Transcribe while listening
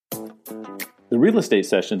The Real Estate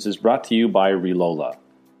Sessions is brought to you by Relola.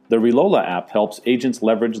 The Relola app helps agents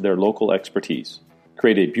leverage their local expertise.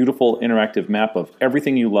 Create a beautiful interactive map of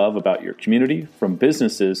everything you love about your community, from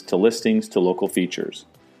businesses to listings to local features.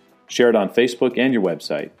 Share it on Facebook and your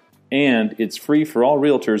website. And it's free for all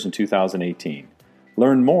realtors in 2018.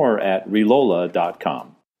 Learn more at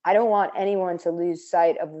relola.com. I don't want anyone to lose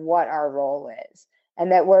sight of what our role is,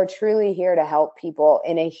 and that we're truly here to help people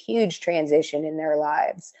in a huge transition in their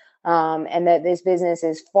lives. And that this business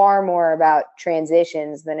is far more about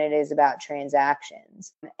transitions than it is about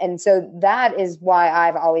transactions. And so that is why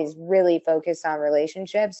I've always really focused on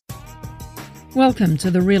relationships. Welcome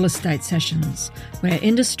to the Real Estate Sessions, where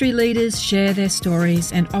industry leaders share their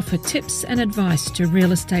stories and offer tips and advice to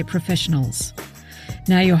real estate professionals.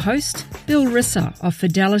 Now your host, Bill Risser of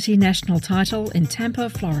Fidelity National Title in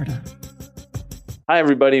Tampa, Florida. Hi,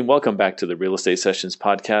 everybody. Welcome back to the Real Estate Sessions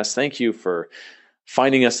podcast. Thank you for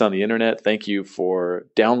finding us on the internet. Thank you for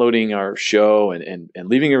downloading our show and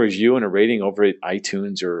leaving a review and a rating over at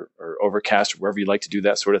iTunes or Overcast or wherever you like to do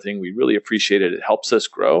that sort of thing. We really appreciate it. It helps us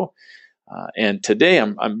grow. And today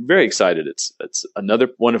I'm very excited. It's another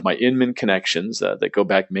one of my Inman connections that go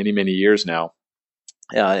back many, many years now.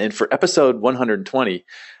 And for episode 120,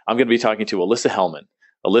 I'm going to be talking to Alyssa Hellman.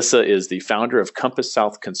 Alyssa is the founder of Compass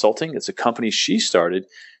South Consulting. It's a company she started.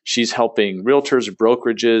 She's helping realtors,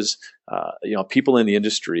 brokerages, people in the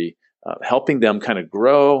industry, helping them kind of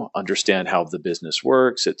grow, understand how the business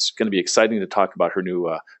works. It's going to be exciting to talk about her new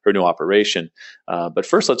operation. But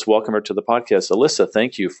first, let's welcome her to the podcast. Alyssa,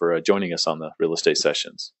 thank you for joining us on the Real Estate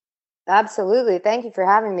Sessions. Absolutely. Thank you for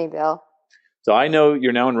having me, Bill. So I know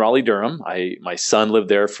you're now in Raleigh-Durham. My son lived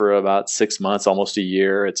there for about 6 months, almost a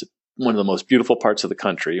year. It's one of the most beautiful parts of the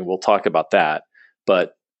country, and we'll talk about that.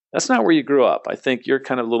 But that's not where you grew up. I think you're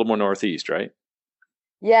kind of a little more northeast, right?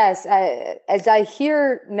 Yes. As I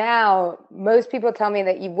hear now, most people tell me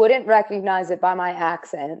that you wouldn't recognize it by my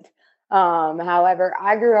accent. However,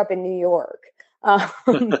 I grew up in New York. So I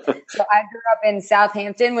grew up in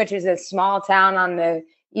Southampton, which is a small town on the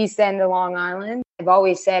east end of Long Island. I've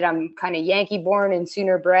always said I'm kind of Yankee born and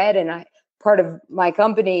Sooner bred. And part of my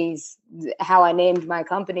company's, how I named my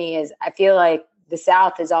company is I feel like the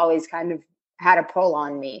South has always kind of had a pull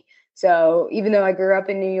on me. So even though I grew up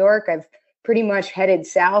in New York, I've pretty much headed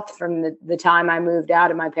south from the time I moved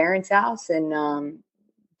out of my parents' house and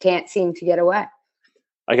can't seem to get away.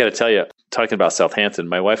 I got to tell you, talking about Southampton,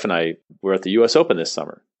 my wife and I were at the U.S. Open this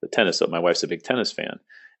summer, the tennis. My wife's a big tennis fan.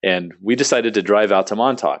 And we decided to drive out to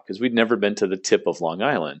Montauk because we'd never been to the tip of Long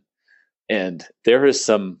Island. And there is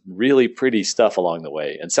some really pretty stuff along the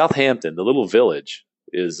way. And Southampton, the little village,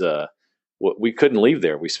 is we couldn't leave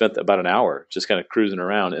there. We spent about an hour just kind of cruising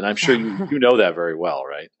around. And I'm sure you know that very well,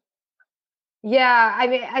 right? Yeah. I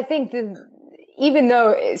mean, I think even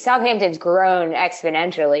though Southampton's grown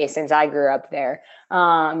exponentially since I grew up there,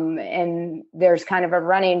 and there's kind of a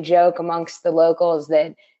running joke amongst the locals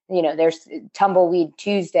that, there's Tumbleweed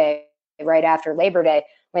Tuesday right after Labor Day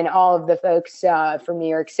when all of the folks from New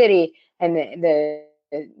York City and the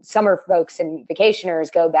summer folks and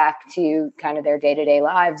vacationers go back to kind of their day-to-day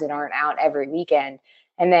lives and aren't out every weekend.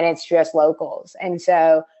 And then it's just locals. And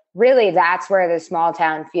so really that's where the small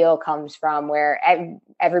town feel comes from, where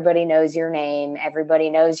everybody knows your name, everybody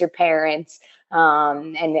knows your parents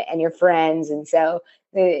and your friends. And so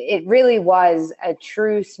it really was a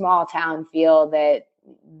true small town feel that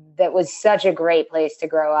was such a great place to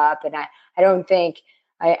grow up. And I don't think,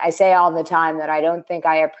 I say all the time that I don't think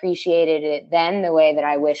I appreciated it then the way that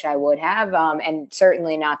I wish I would have, and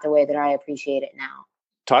certainly not the way that I appreciate it now.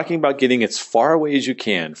 Talking about getting as far away as you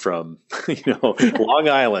can from, Long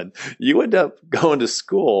Island, you end up going to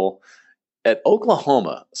school at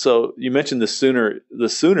Oklahoma. So you mentioned the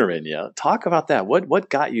Sooner in you. Talk about that. What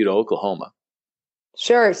got you to Oklahoma?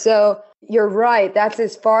 Sure. So you're right. That's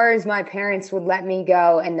as far as my parents would let me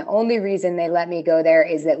go. And the only reason they let me go there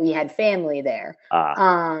is that we had family there.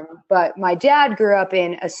 But my dad grew up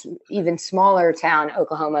in a even smaller town,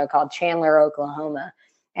 Oklahoma, called Chandler, Oklahoma.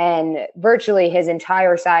 And virtually his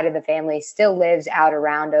entire side of the family still lives out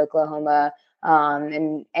around Oklahoma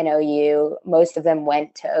and OU. Most of them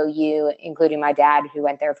went to OU, including my dad, who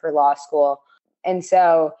went there for law school. And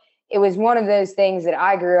so it was one of those things that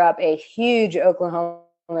I grew up a huge Oklahoma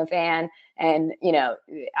fan. And,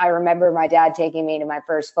 I remember my dad taking me to my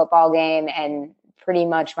first football game, and pretty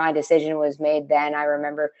much my decision was made then. I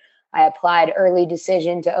remember I applied early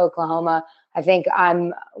decision to Oklahoma. I think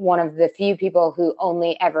I'm one of the few people who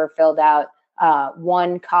only ever filled out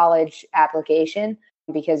one college application,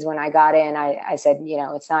 because when I got in, I said,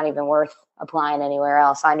 it's not even worth applying anywhere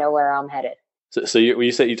else. I know where I'm headed. So when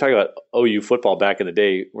you say you talk about OU football back in the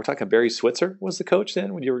day, we're talking Barry Switzer was the coach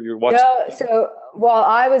then when you're watching. No, so while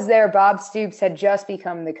I was there, Bob Stoops had just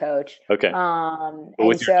become the coach. Okay. But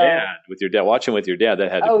with your dad, watching with your dad, that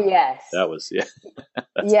had to. Oh yes. That was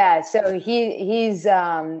Yeah. So he's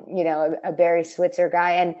a Barry Switzer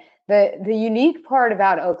guy, and the unique part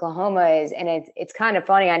about Oklahoma is, and it's kind of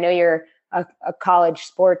funny. I know you're a college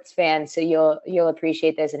sports fan, so you'll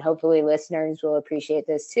appreciate this, and hopefully listeners will appreciate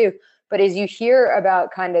this too. But as you hear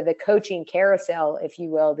about kind of the coaching carousel, if you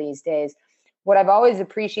will, these days, what I've always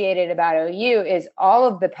appreciated about OU is all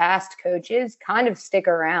of the past coaches kind of stick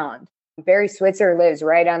around. Barry Switzer lives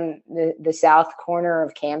right on the south corner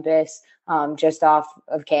of campus, just off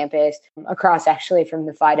of campus, across actually from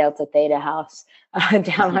the Phi Delta Theta house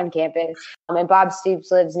down on campus. And Bob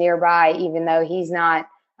Stoops lives nearby, even though he's not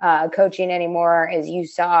coaching anymore. As you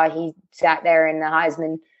saw, he sat there in the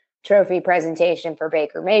Heisman Trophy presentation for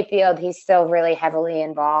Baker Mayfield. He's still really heavily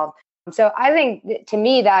involved. So I think to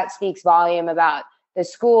me that speaks volume about the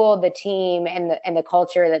school, the team, and the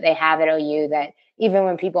culture that they have at OU, that even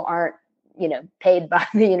when people aren't, paid by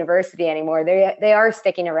the university anymore, they are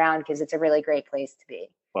sticking around because it's a really great place to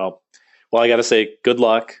be. Well, I got to say, good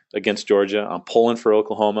luck against Georgia. I'm pulling for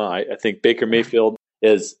Oklahoma. I think Baker Mayfield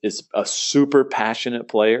is a super passionate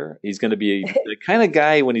player. He's going to be the kind of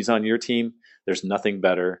guy when he's on your team, there's nothing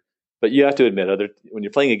better. But you have to admit, when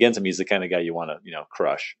you're playing against him, he's the kind of guy you want to,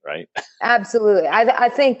 crush, right? Absolutely. I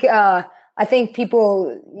think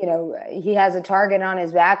people, he has a target on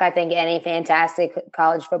his back. I think any fantastic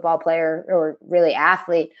college football player or really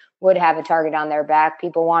athlete would have a target on their back.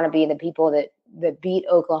 People want to be the people that beat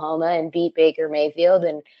Oklahoma and beat Baker Mayfield.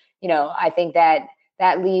 And, I think that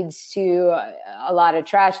leads to a lot of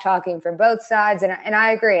trash talking from both sides. And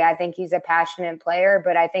I agree. I think he's a passionate player,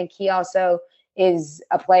 but I think he also is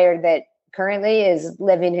a player that currently is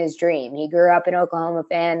living his dream. He grew up an Oklahoma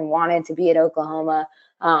fan, wanted to be at Oklahoma,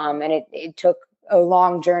 and it took a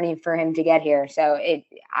long journey for him to get here. So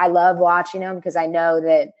I love watching him because I know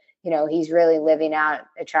that he's really living out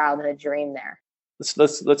a childhood dream there.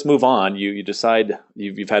 Let's move on. You decide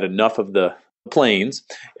you've had enough of the planes,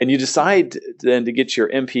 and you decide then to get your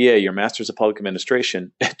MPA, your Master's of Public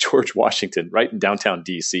Administration, at George Washington, right in downtown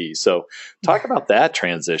DC. So talk about that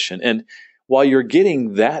transition. And while you're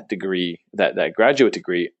getting that degree, that graduate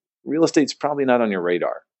degree, real estate's probably not on your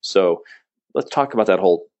radar. So let's talk about that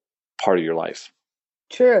whole part of your life.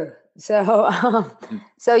 True. So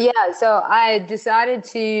I decided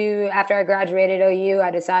to, after I graduated OU,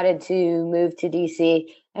 I decided to move to DC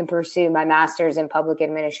and pursue my master's in public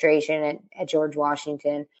administration at George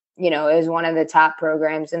Washington. It was one of the top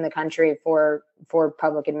programs in the country for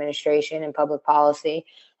public administration and public policy.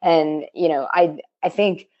 And, I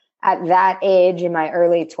think at that age, in my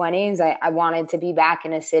early 20s, I wanted to be back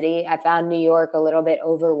in a city. I found New York a little bit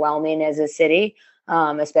overwhelming as a city,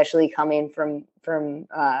 especially coming from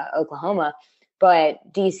Oklahoma.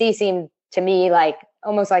 But DC seemed to me like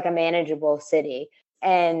almost like a manageable city.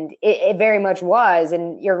 And it very much was.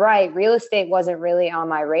 And you're right, real estate wasn't really on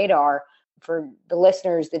my radar. For the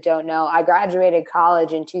listeners that don't know, I graduated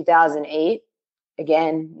college in 2008.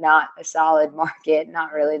 Again, not a solid market,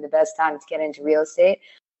 not really the best time to get into real estate.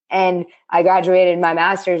 And I graduated my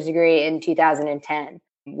master's degree in 2010,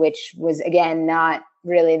 which was, again, not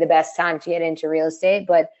really the best time to get into real estate.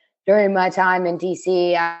 But during my time in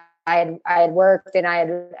DC, I had worked and I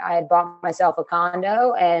had bought myself a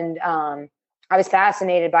condo, and I was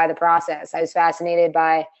fascinated by the process. I was fascinated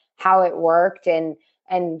by how it worked and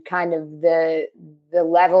kind of the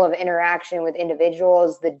level of interaction with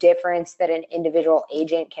individuals, the difference that an individual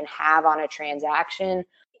agent can have on a transaction.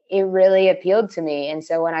 It really appealed to me. And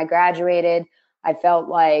so when I graduated, I felt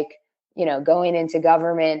like, going into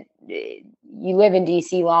government, you live in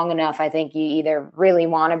DC long enough, I think you either really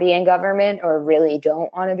want to be in government or really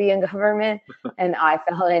don't want to be in government. And I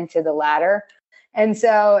fell into the latter. And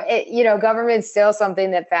so, government's still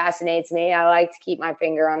something that fascinates me. I like to keep my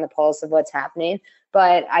finger on the pulse of what's happening,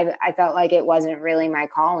 but I felt like it wasn't really my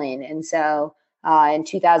calling. And so in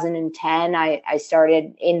 2010, I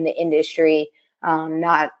started in the industry,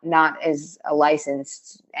 not as a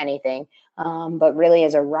licensed anything, but really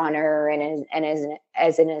as a runner and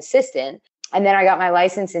as an assistant. And then I got my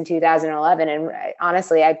license in 2011. And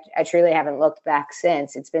honestly, I truly haven't looked back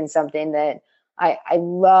since. It's been something that I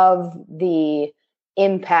love the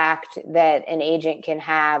impact that an agent can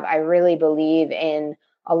have. I really believe in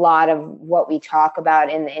a lot of what we talk about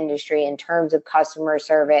in the industry in terms of customer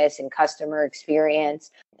service and customer experience.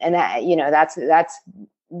 And that, that's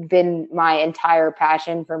been my entire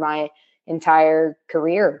passion for my entire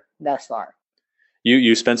career thus far.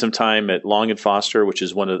 You spent some time at Long and Foster, which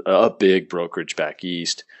is one of a big brokerage back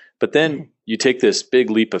east. But then you take this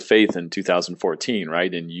big leap of faith in 2014,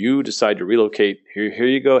 right? And you decide to relocate. Here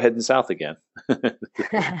you go, heading south again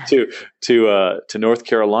to North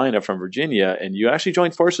Carolina from Virginia, and you actually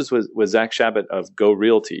joined forces with Zach Shabbat of Go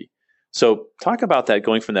Realty. So talk about that,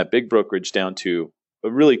 going from that big brokerage down to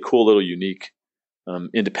a really cool little unique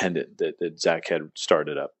independent that Zach had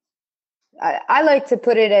started up. I like to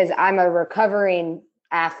put it as I'm a recovering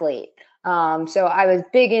athlete. So I was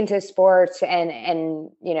big into sports and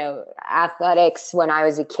athletics when I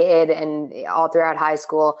was a kid and all throughout high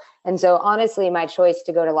school. And so honestly, my choice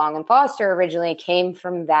to go to Long and Foster originally came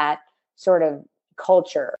from that sort of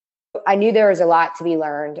culture. I knew there was a lot to be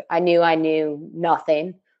learned. I knew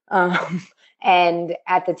nothing. And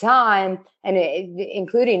at the time, and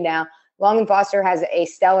including now, Long and Foster has a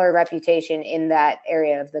stellar reputation in that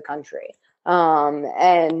area of the country.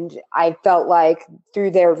 And I felt like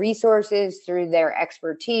through their resources, through their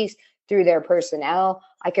expertise, through their personnel,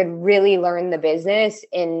 I could really learn the business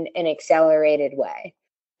in an accelerated way.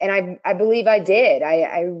 And I believe I did.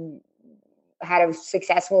 I had a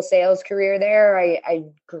successful sales career there. I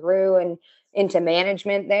grew into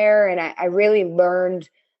management there, and I really learned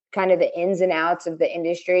kind of the ins and outs of the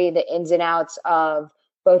industry, the ins and outs of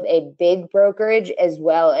both a big brokerage as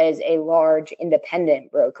well as a large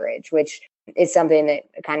independent brokerage, which is something that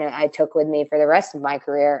kind of I took with me for the rest of my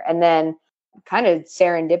career. And then kind of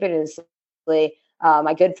serendipitously,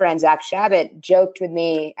 my good friend Zach Shabbat joked with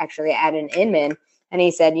me actually at an Inman, and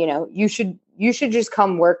he said, you should just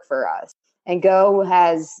come work for us. And Go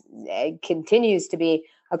continues to be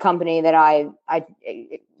a company that I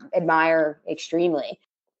admire extremely.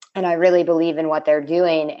 And I really believe in what they're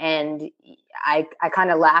doing. And I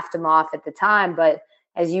kind of laughed him off at the time. But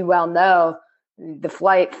as you well know, the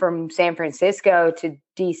flight from San Francisco to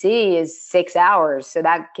DC is 6 hours. So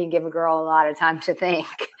that can give a girl a lot of time to think.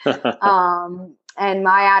 And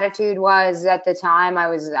my attitude was at the time, I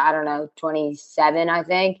was, 27, I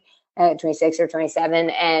think, 26 or 27.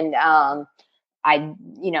 And I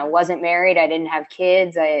wasn't married. I didn't have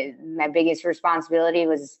kids. My biggest responsibility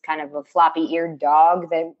was kind of a floppy-eared dog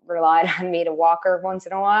that relied on me to walk her once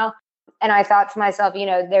in a while. And I thought to myself,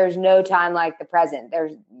 there's no time like the present.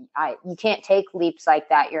 You can't take leaps like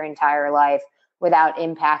that your entire life without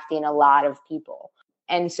impacting a lot of people.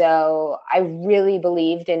 And so I really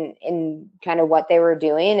believed in kind of what they were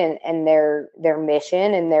doing and their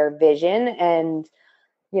mission and their vision. And,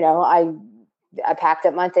 I packed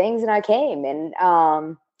up my things and I came. And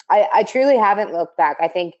I truly haven't looked back. I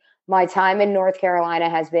think my time in North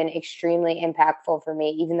Carolina has been extremely impactful for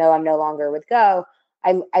me, even though I'm no longer with Go.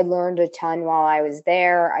 I learned a ton while I was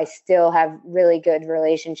there. I still have really good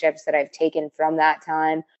relationships that I've taken from that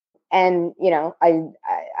time. And, I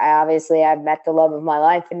obviously I've met the love of my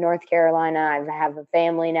life in North Carolina. I have a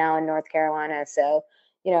family now in North Carolina. So,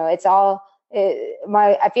 it's all,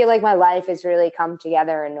 I feel like my life has really come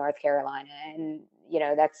together in North Carolina. And,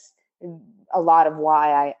 that's a lot of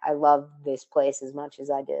why I love this place as much as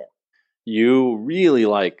I do. You really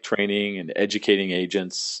like training and educating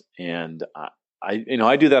agents. And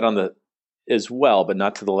I do that as well, but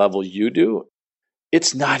not to the level you do.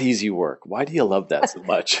 It's not easy work. Why do you love that so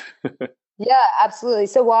much? Yeah, absolutely.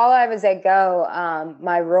 So while I was at Go,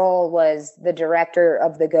 my role was the director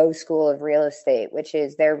of the Go School of Real Estate, which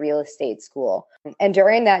is their real estate school. And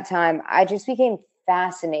during that time, I just became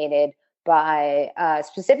fascinated by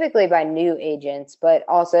specifically by new agents, but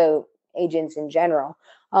also agents in general.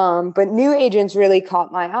 But new agents really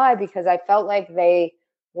caught my eye because I felt like they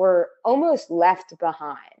were almost left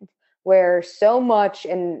behind, where so much,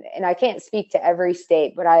 and I can't speak to every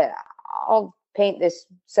state, but I'll paint this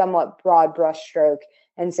somewhat broad brushstroke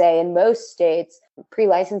and say in most states,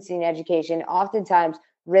 pre-licensing education oftentimes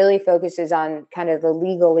really focuses on kind of the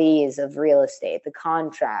legalese of real estate, the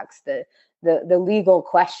contracts, the legal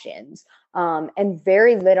questions, and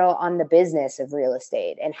very little on the business of real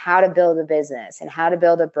estate and how to build a business and how to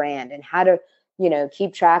build a brand and how to,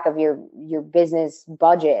 keep track of your business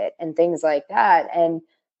budget and things like that. And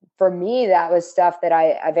for me, that was stuff that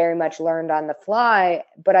I very much learned on the fly,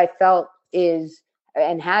 but I felt is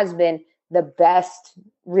and has been the best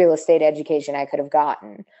real estate education I could have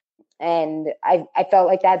gotten. And I felt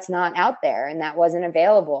like that's not out there and that wasn't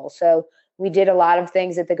available. So we did a lot of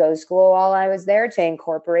things at the Go School while I was there to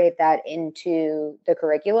incorporate that into the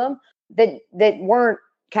curriculum that weren't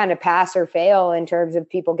kind of pass or fail in terms of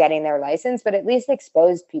people getting their license, but at least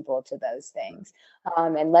exposed people to those things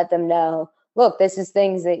and let them know, look, this is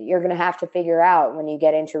things that you're going to have to figure out when you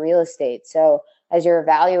get into real estate. So as you're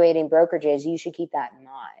evaluating brokerages, you should keep that in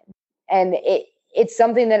mind. And it's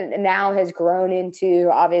something that now has grown into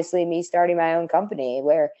obviously me starting my own company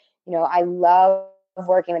where, I love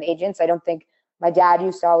working with agents. I don't think my dad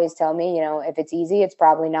used to always tell me, if it's easy, it's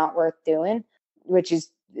probably not worth doing, which is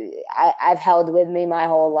I've held with me my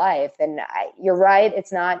whole life. And you're right,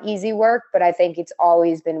 it's not easy work, but I think it's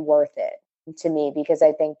always been worth it to me because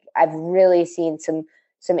I think I've really seen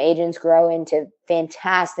some agents grow into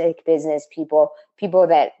fantastic business people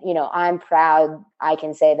that, I'm proud I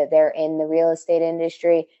can say that they're in the real estate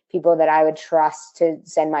industry, people that I would trust to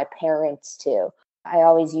send my parents to. I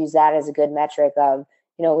always use that as a good metric of,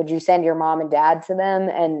 would you send your mom and dad to them?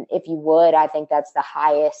 And if you would, I think that's the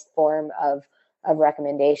highest form of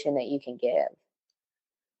recommendation that you can give.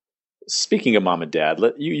 Speaking of mom and dad,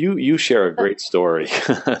 you share a great story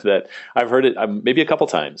that I've heard it maybe a couple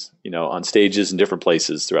times, on stages in different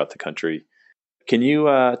places throughout the country. Can you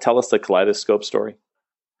tell us the kaleidoscope story?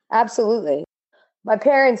 Absolutely. My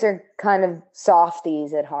parents are kind of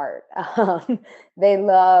softies at heart. They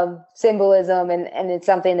love symbolism and it's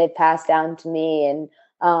something they've passed down to me. And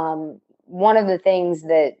one of the things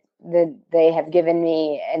that they have given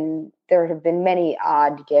me, and there have been many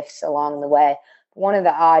odd gifts along the way. One of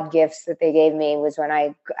the odd gifts that they gave me was when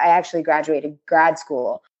I actually graduated grad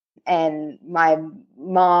school, and my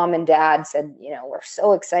mom and dad said, we're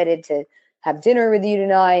so excited to have dinner with you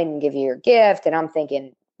tonight and give you your gift. And I'm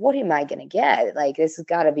thinking, what am I going to get? Like, this has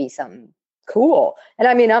got to be something cool. And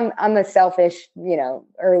I mean, I'm a selfish,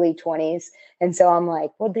 early 20s. And so I'm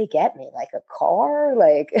like, what'd they get me? Like a car?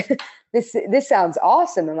 Like this sounds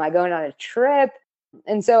awesome. Am I going on a trip?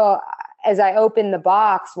 And so as I opened the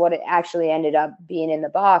box, what it actually ended up being in the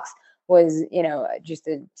box was, just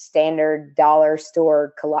a standard dollar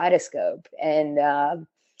store kaleidoscope. And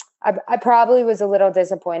I probably was a little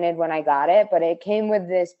disappointed when I got it, but it came with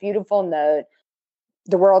this beautiful note.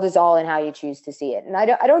 The world is all in how you choose to see it. And I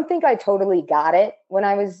don't think I totally got it when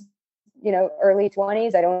I was, early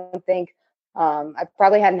 20s. I don't think I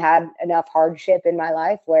probably hadn't had enough hardship in my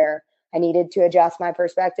life where I needed to adjust my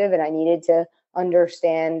perspective and I needed to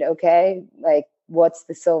understand, okay, like what's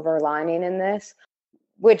the silver lining in this,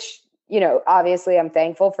 which, obviously I'm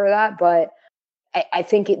thankful for that, but I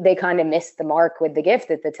think they kind of missed the mark with the gift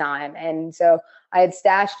at the time. And so I had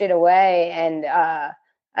stashed it away and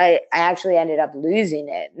I actually ended up losing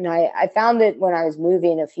it. And I found it when I was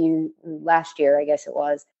moving last year, I guess it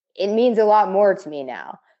was. It means a lot more to me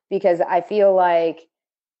now because I feel like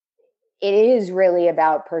it is really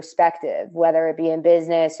about perspective, whether it be in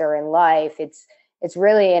business or in life. It's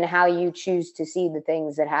really in how you choose to see the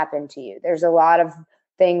things that happen to you. There's a lot of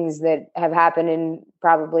things that have happened in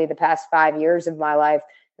probably the past 5 years of my life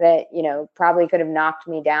that, probably could have knocked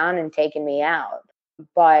me down and taken me out.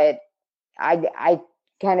 But I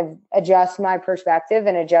kind of adjust my perspective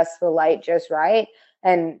and adjust the light just right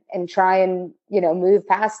and try and, move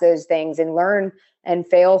past those things and learn and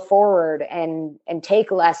fail forward and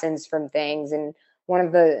take lessons from things. And one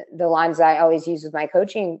of the lines I always use with my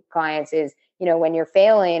coaching clients is, when you're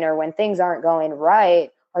failing or when things aren't going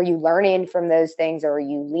right, are you learning from those things or are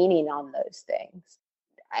you leaning on those things?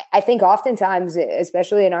 I think oftentimes,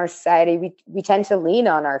 especially in our society, we tend to lean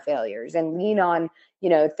on our failures and lean on,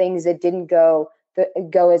 things that didn't go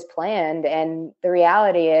as planned. And the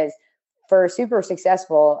reality is, for a super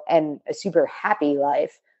successful and a super happy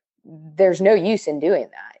life, there's no use in doing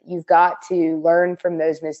that. You've got to learn from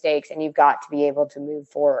those mistakes and you've got to be able to move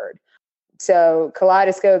forward. So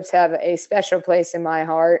kaleidoscopes have a special place in my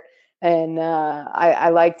heart. And I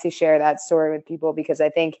like to share that story with people because I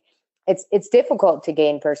think it's difficult to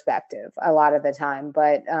gain perspective a lot of the time.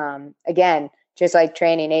 But again, just like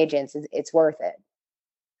training agents, it's worth it.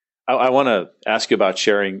 I want to ask you about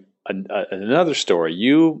sharing another story.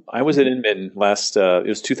 I was at Inman last, it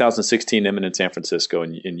was 2016, Inman in San Francisco,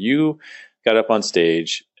 and you got up on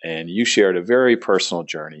stage and you shared a very personal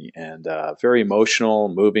journey and very emotional,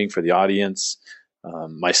 moving for the audience,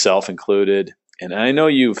 myself included. And I know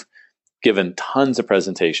you've given tons of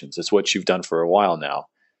presentations. It's what you've done for a while now,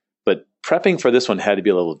 but prepping for this one had to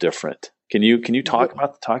be a little different. Can you talk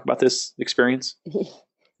about this experience?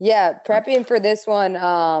 Yeah, prepping for this one,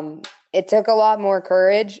 it took a lot more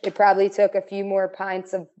courage. It probably took a few more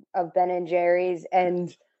pints of Ben and Jerry's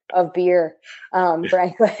and of beer,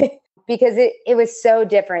 frankly, because it was so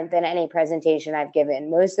different than any presentation I've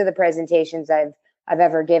given. Most of the presentations I've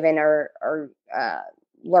ever given are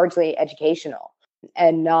largely educational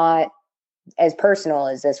and not as personal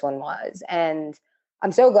as this one was. And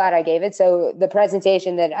I'm so glad I gave it. So the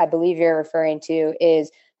presentation that I believe you're referring to is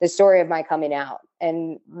the story of my coming out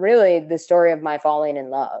and really the story of my falling in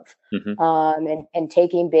love, and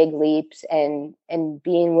taking big leaps and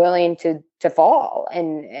being willing to fall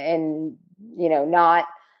and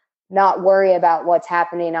not worry about what's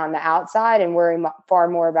happening on the outside and worry far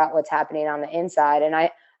more about what's happening on the inside. And I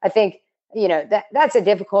think, that's a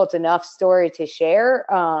difficult enough story to share.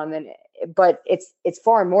 But it's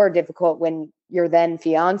far more difficult when your then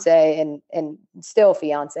fiance and still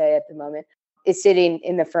fiance at the moment is sitting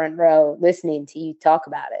in the front row listening to you talk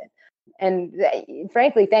about it. And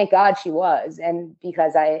frankly, thank God she was. And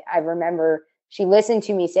because I remember she listened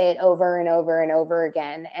to me say it over and over and over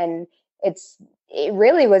again. And it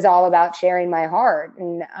really was all about sharing my heart.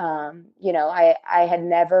 And, I had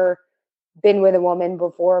never been with a woman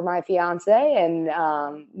before my fiance, and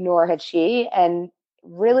nor had she. And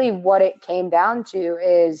really what it came down to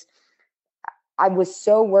is I was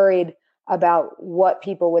so worried about what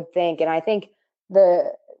people would think. And I think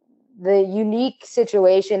the unique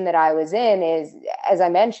situation that I was in is, as I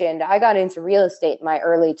mentioned, I got into real estate in my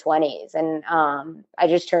early 20s, and I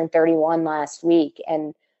just turned 31 last week.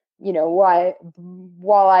 And,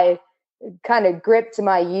 while I kind of grip to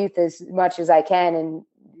my youth as much as I can and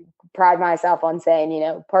pride myself on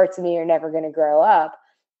saying, parts of me are never going to grow up,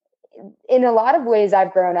 in a lot of ways,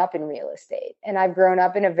 I've grown up in real estate, and I've grown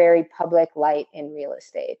up in a very public light in real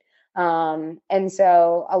estate. And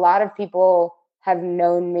so a lot of people have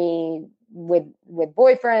known me with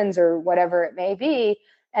boyfriends or whatever it may be.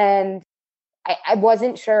 And I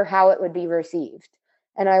wasn't sure how it would be received.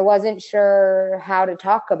 And I wasn't sure how to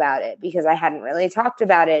talk about it because I hadn't really talked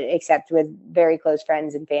about it except with very close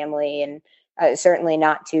friends and family, and certainly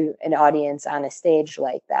not to an audience on a stage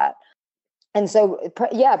like that. And so,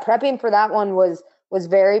 prepping for that one was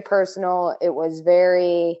very personal. It was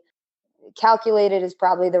very calculated is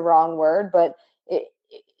probably the wrong word, but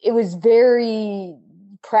it was very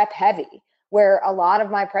prep heavy, where a lot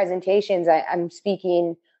of my presentations, I'm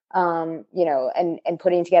speaking, and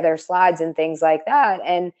putting together slides and things like that.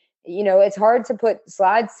 And, it's hard to put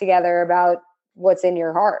slides together about what's in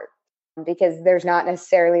your heart, because there's not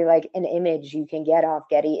necessarily like an image you can get off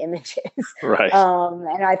Getty Images. Right.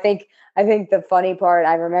 And I think the funny part,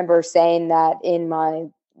 I remember saying that in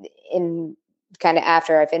kind of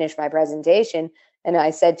after I finished my presentation, and I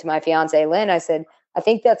said to my fiance, Lynn, I said, I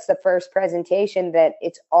think that's the first presentation that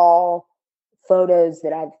it's all photos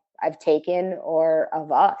that I've taken or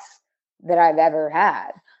of us that I've ever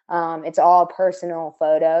had. It's all personal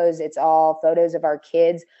photos. It's all photos of our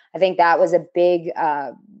kids. I think that was a big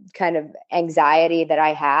kind of anxiety that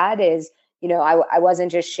I had is, I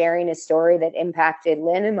wasn't just sharing a story that impacted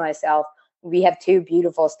Lynn and myself. We have two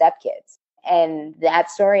beautiful stepkids, and that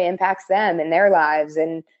story impacts them and their lives.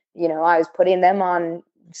 And, I was putting them on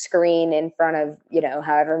screen in front of,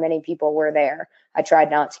 however many people were there. I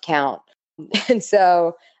tried not to count. And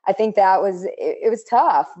so I think it was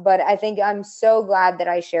tough, but I think I'm so glad that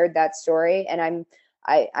I shared that story, and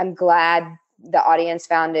I'm glad the audience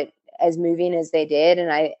found it as moving as they did.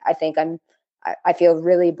 And I think I feel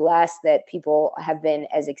really blessed that people have been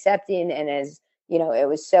as accepting and as, it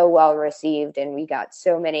was so well received, and we got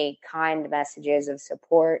so many kind messages of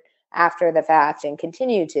support after the fact and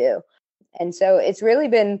continue to. And so it's really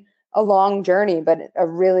been a long journey, but a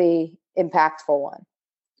really impactful one.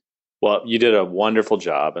 Well, you did a wonderful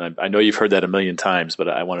job, and I know you've heard that a million times, but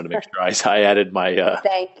I wanted to make sure I added my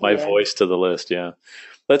my voice to the list. Yeah,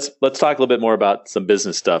 let's talk a little bit more about some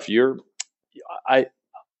business stuff. You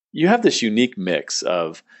have this unique mix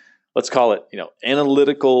of, let's call it,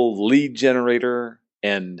 analytical lead generator,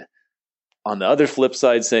 and on the other flip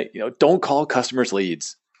side, saying, don't call customers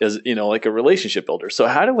leads, as like a relationship builder. So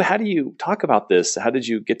how do you talk about this? How did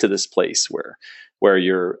you get to this place where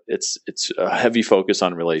it's a heavy focus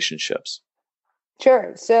on relationships?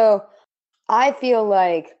 Sure. So I feel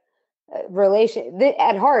like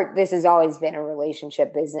at heart, this has always been a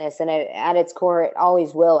relationship business, and at its core, it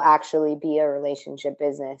always will actually be a relationship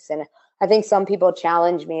business. And I think some people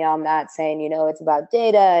challenge me on that, saying, it's about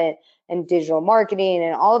data and digital marketing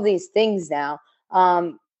and all of these things now,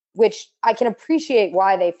 which I can appreciate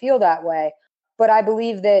why they feel that way. But I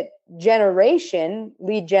believe that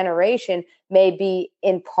lead generation may be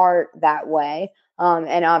in part that way,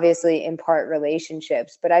 and obviously in part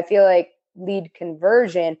relationships. But I feel like lead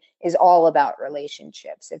conversion is all about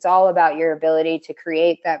relationships. It's all about your ability to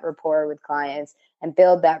create that rapport with clients and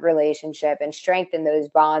build that relationship and strengthen those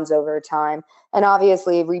bonds over time. And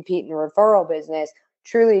obviously repeat and referral business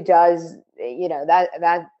truly does,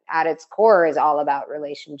 that at its core is all about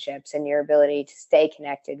relationships and your ability to stay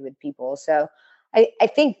connected with people. So I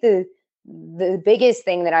think the biggest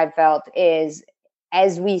thing that I've felt is,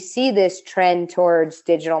 as we see this trend towards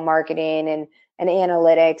digital marketing and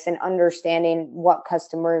analytics and understanding what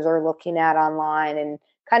customers are looking at online and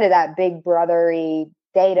kind of that big brothery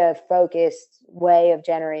data focused way of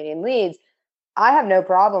generating leads, I have no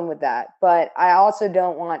problem with that, but I also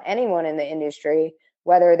don't want anyone in the industry,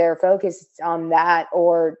 whether they're focused on that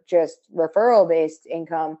or just referral based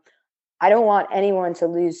income, I don't want anyone to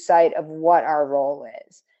lose sight of what our role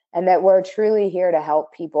is and that we're truly here to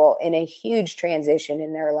help people in a huge transition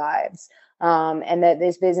in their lives. And that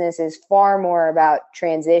this business is far more about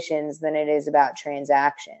transitions than it is about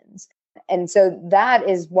transactions. And so that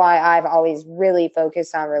is why I've always really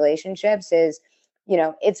focused on relationships is,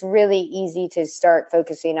 it's really easy to start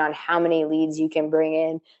focusing on how many leads you can bring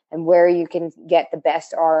in and where you can get the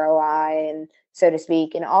best ROI and so to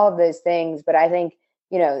speak, and all of those things. But I think,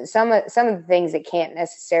 some of the things that can't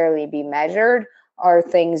necessarily be measured are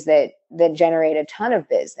things that generate a ton of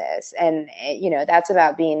business. And, that's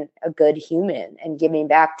about being a good human and giving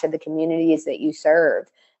back to the communities that you serve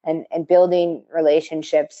and building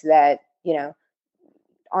relationships that,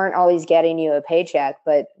 aren't always getting you a paycheck,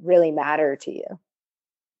 but really matter to you.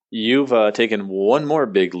 You've taken one more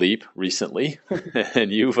big leap recently,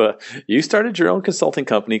 and you started your own consulting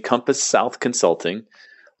company, Compass South Consulting.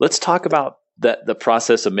 Let's talk about the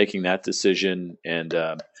process of making that decision. And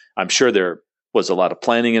I'm sure there was a lot of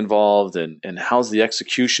planning involved. And how's the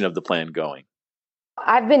execution of the plan going?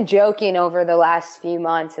 I've been joking over the last few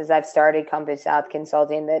months as I've started Compass South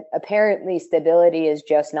Consulting that apparently stability is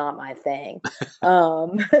just not my thing.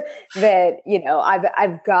 That,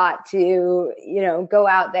 I've got to, go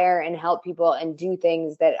out there and help people and do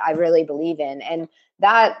things that I really believe in. And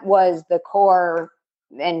that was the core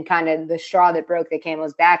and kind of the straw that broke the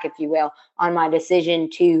camel's back, if you will, on my decision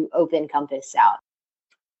to open Compass South.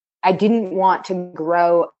 I didn't want to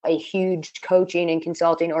grow a huge coaching and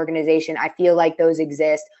consulting organization. I feel like those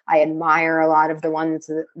exist. I admire a lot of the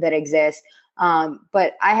ones that exist.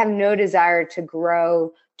 But I have no desire to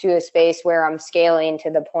grow to a space where I'm scaling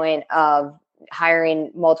to the point of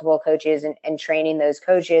hiring multiple coaches and training those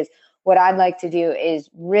coaches. What I'd like to do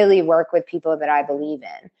is really work with people that I believe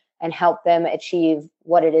in and help them achieve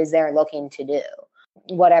what it is they're looking to do,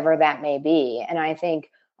 whatever that may be. And I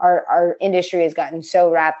think our industry has gotten so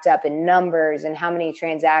wrapped up in numbers and how many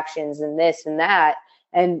transactions and this and that.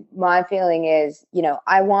 And my feeling is,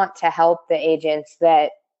 I want to help the agents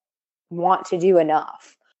that want to do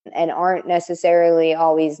enough and aren't necessarily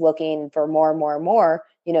always looking for more.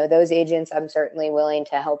 Those agents I'm certainly willing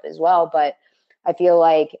to help as well. But I feel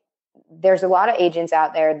like there's a lot of agents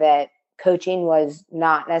out there that coaching was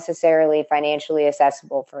not necessarily financially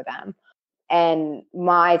accessible for them. And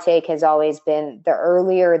my take has always been the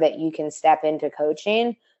earlier that you can step into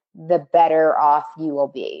coaching, the better off you will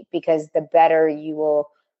be, because the better you will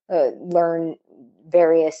learn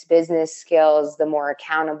various business skills, the more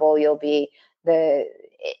accountable you'll be.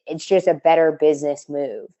 It's just a better business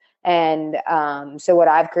move. And so what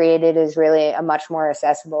I've created is really a much more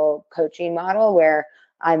accessible coaching model where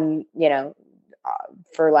I'm,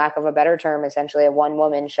 for lack of a better term, essentially a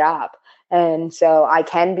one-woman shop. And so I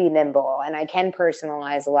can be nimble and I can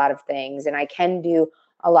personalize a lot of things and I can do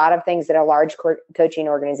a lot of things that a large coaching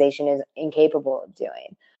organization is incapable of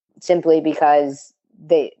doing simply because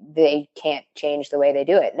they can't change the way they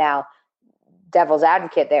do it. Now, devil's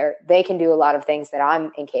advocate there, they can do a lot of things that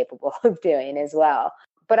I'm incapable of doing as well.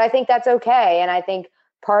 But I think that's okay. And I think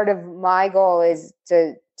part of my goal is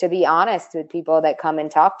to be honest with people that come and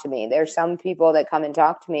talk to me. There's some people that come and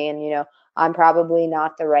talk to me and, I'm probably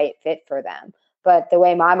not the right fit for them. But the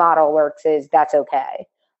way my model works is that's okay.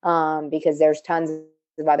 Because there's tons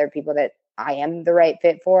of other people that I am the right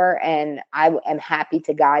fit for, and I am happy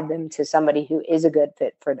to guide them to somebody who is a good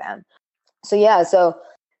fit for them. So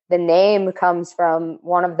the name comes from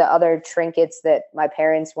one of the other trinkets that my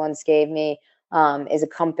parents once gave me, is a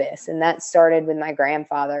compass. And that started with my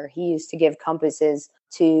grandfather. He used to give compasses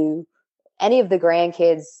to any of the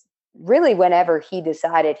grandkids really whenever he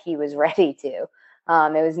decided he was ready to.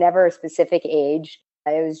 It was never a specific age.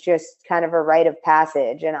 It was just kind of a rite of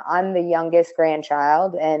passage. And I'm the youngest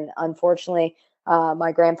grandchild. And unfortunately,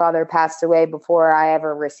 my grandfather passed away before I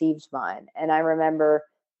ever received mine. And I remember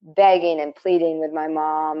begging and pleading with my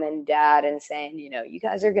mom and dad and saying, you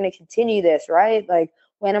guys are going to continue this, right? Like,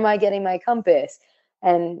 when am I getting my compass?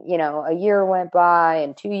 And, a year went by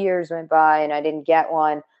and 2 years went by and I didn't get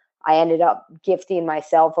one. I ended up gifting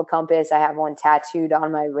myself a compass. I have one tattooed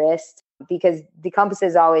on my wrist because the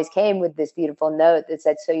compasses always came with this beautiful note that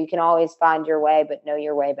said, so you can always find your way, but know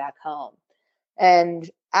your way back home. And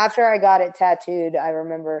after I got it tattooed, I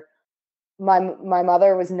remember my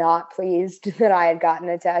mother was not pleased that I had gotten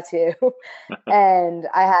a tattoo. And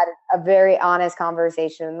I had a very honest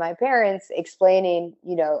conversation with my parents explaining,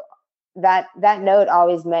 that note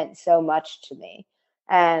always meant so much to me.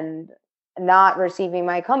 And not receiving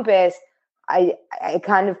my compass, I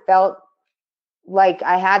kind of felt like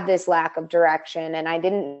I had this lack of direction and I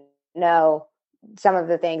didn't know some of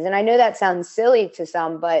the things. And I know that sounds silly to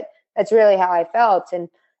some, but that's really how I felt. And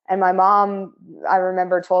my mom, I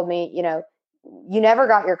remember, told me, you never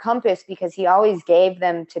got your compass because he always gave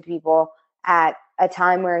them to people at a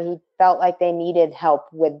time where he felt like they needed help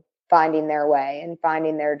with finding their way and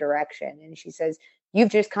finding their direction. And she says, you've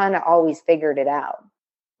just kind of always figured it out,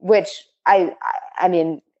 which I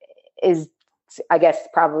mean, is, I guess,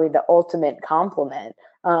 probably the ultimate compliment,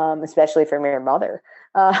 especially from your mother.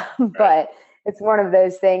 But it's one of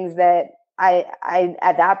those things that I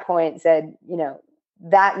at that point said,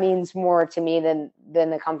 that means more to me than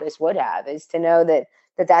the compass would have, is to know that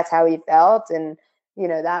that's how he felt. And,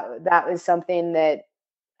 that was something that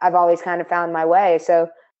I've always kind of found my way. So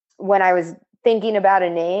when I was thinking about a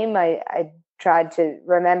name, I tried to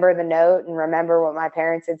remember the note and remember what my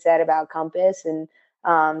parents had said about compass. And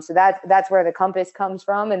so that's where the compass comes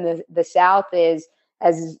from. And the South is,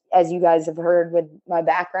 as you guys have heard with my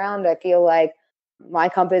background, I feel like my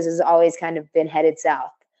compass has always kind of been headed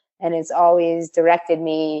south, and it's always directed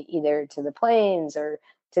me either to the plains or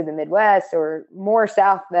to the Midwest or more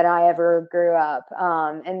south than I ever grew up.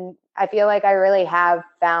 And I feel like I really have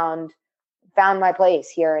found my place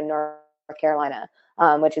here in North Carolina,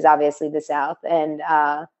 which is obviously the South. And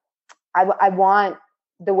I want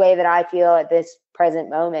the way that I feel at this present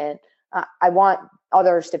moment. I want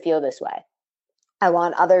others to feel this way. I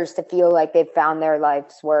want others to feel like they've found their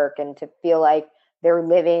life's work and to feel like they're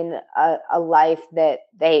living a life that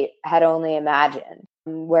they had only imagined,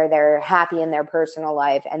 where they're happy in their personal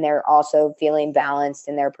life and they're also feeling balanced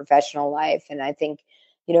in their professional life. And I think,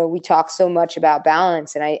 we talk so much about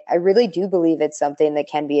balance, and I really do believe it's something that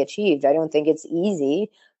can be achieved. I don't think it's easy,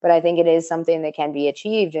 but I think it is something that can be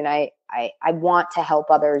achieved. And I want to help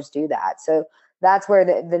others do that. So that's where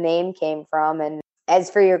the name came from. And as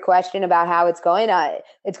for your question about how it's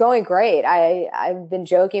going great. I've been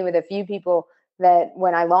joking with a few people that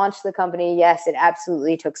when I launched the company, yes, it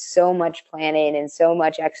absolutely took so much planning and so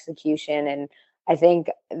much execution. And I think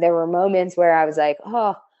there were moments where I was like,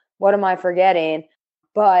 oh, what am I forgetting?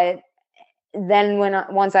 But then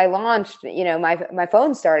once I launched, my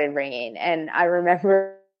phone started ringing, and I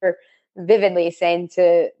remember vividly saying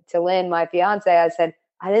to Lynn, my fiance, I said,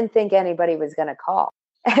 I didn't think anybody was going to call.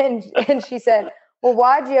 And she said, well,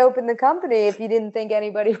 why'd you open the company if you didn't think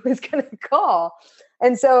anybody was going to call?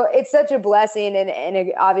 And so it's such a blessing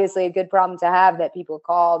and obviously a good problem to have that people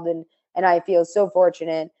called. And I feel so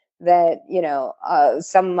fortunate that,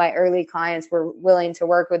 some of my early clients were willing to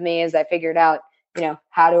work with me as I figured out,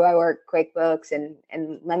 how do I work QuickBooks,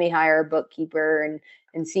 and let me hire a bookkeeper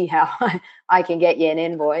and see how I can get you an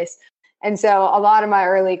invoice. And so a lot of my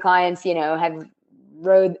early clients, have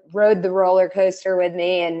rode the roller coaster with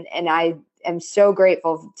me, and I am so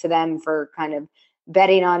grateful to them for kind of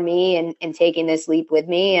betting on me and taking this leap with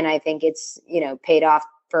me. And I think it's, paid off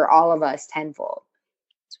for all of us tenfold.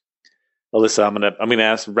 Alyssa, I'm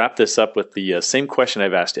gonna wrap this up with the same question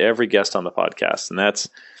I've asked every guest on the podcast, and that's,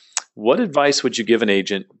 what advice would you give an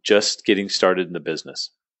agent just getting started in the business?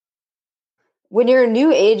 When you're a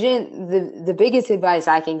new agent, the biggest advice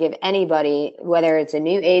I can give anybody, whether it's a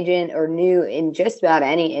new agent or new in just about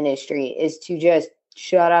any industry, is to just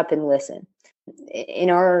shut up and listen. In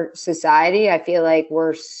our society, I feel like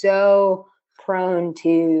we're so prone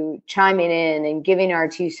to chiming in and giving our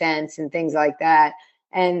 2 cents and things like that.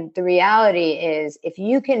 And the reality is, if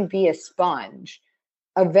you can be a sponge,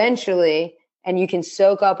 eventually, and you can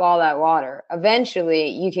soak up all that water, eventually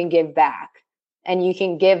you can give back and you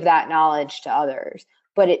can give that knowledge to others.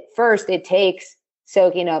 But first it takes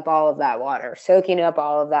soaking up all of that water, soaking up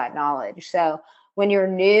all of that knowledge. So when you're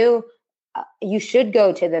new, you should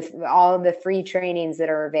go to all of the free trainings that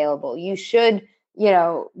are available. You should,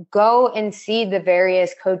 go and see the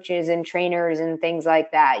various coaches and trainers and things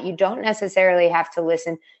like that. You don't necessarily have to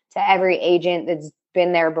listen to every agent that's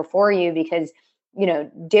been there before you, because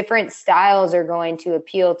different styles are going to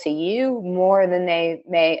appeal to you more than they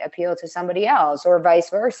may appeal to somebody else, or vice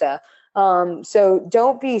versa. So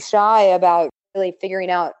don't be shy about really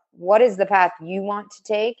figuring out what is the path you want to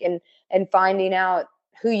take, and finding out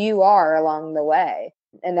who you are along the way.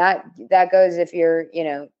 And that goes if you're,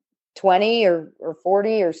 20 or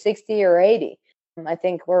 40 or 60 or 80. I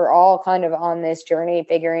think we're all kind of on this journey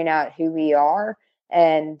figuring out who we are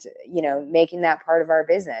and, making that part of our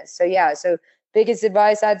business. So yeah, so biggest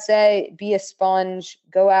advice I'd say, be a sponge,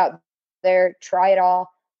 go out there, try it all,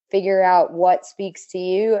 figure out what speaks to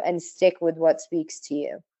you and stick with what speaks to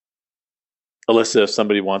you. Alyssa, if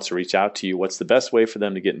somebody wants to reach out to you, what's the best way for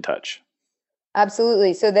them to get in touch?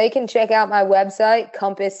 Absolutely. So they can check out my website,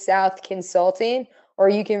 Compass South Consulting, or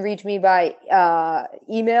you can reach me by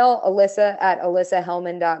email,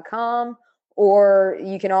 alyssa@alyssahellman.com, or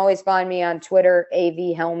you can always find me on Twitter,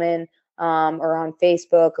 AV Hellman, or on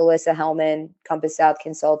Facebook, Alyssa Hellman, Compass South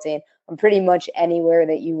Consulting. I'm pretty much anywhere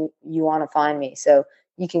that you want to find me. So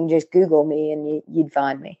you can just Google me and you'd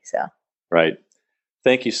find me. So Right.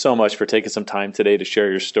 Thank you so much for taking some time today to share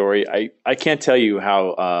your story. I can't tell you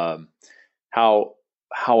how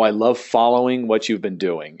I love following what you've been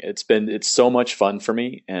doing. It's so much fun for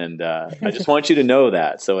me, and I just want you to know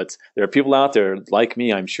that. So there are people out there like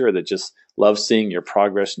me, I'm sure, that just love seeing your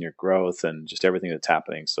progress and your growth and just everything that's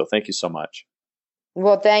happening. So thank you so much.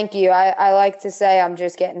 Well, thank you. I like to say I'm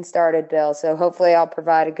just getting started, Bill. So hopefully I'll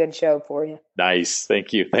provide a good show for you. Nice.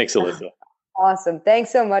 Thank you. Thanks, Alyssa. Awesome. Thanks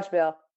so much, Bill.